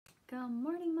Good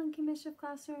morning, Monkey Mischief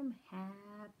Classroom.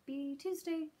 Happy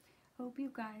Tuesday. Hope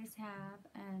you guys have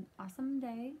an awesome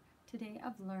day today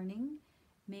of learning.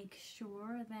 Make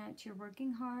sure that you're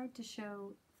working hard to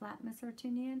show Flat Miss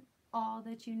Artunian all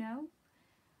that you know.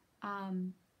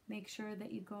 Make sure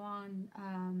that you go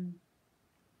on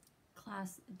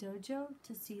Class Dojo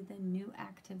to see the new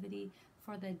activity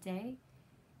for the day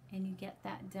and you get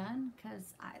that done,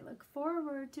 because I look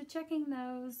forward to checking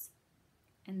those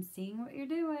and seeing what you're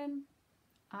doing.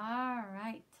 All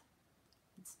right,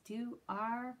 let's do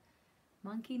our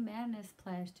Monkey Madness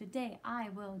pledge. Today I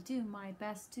will do my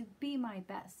best to be my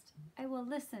best. I will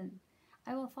listen.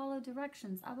 I will follow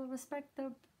directions. I will respect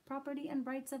the property and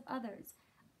rights of others.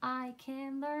 I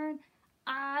can learn.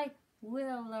 I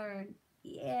will learn.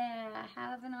 Yeah,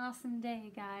 have an awesome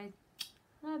day, guys.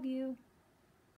 Love you.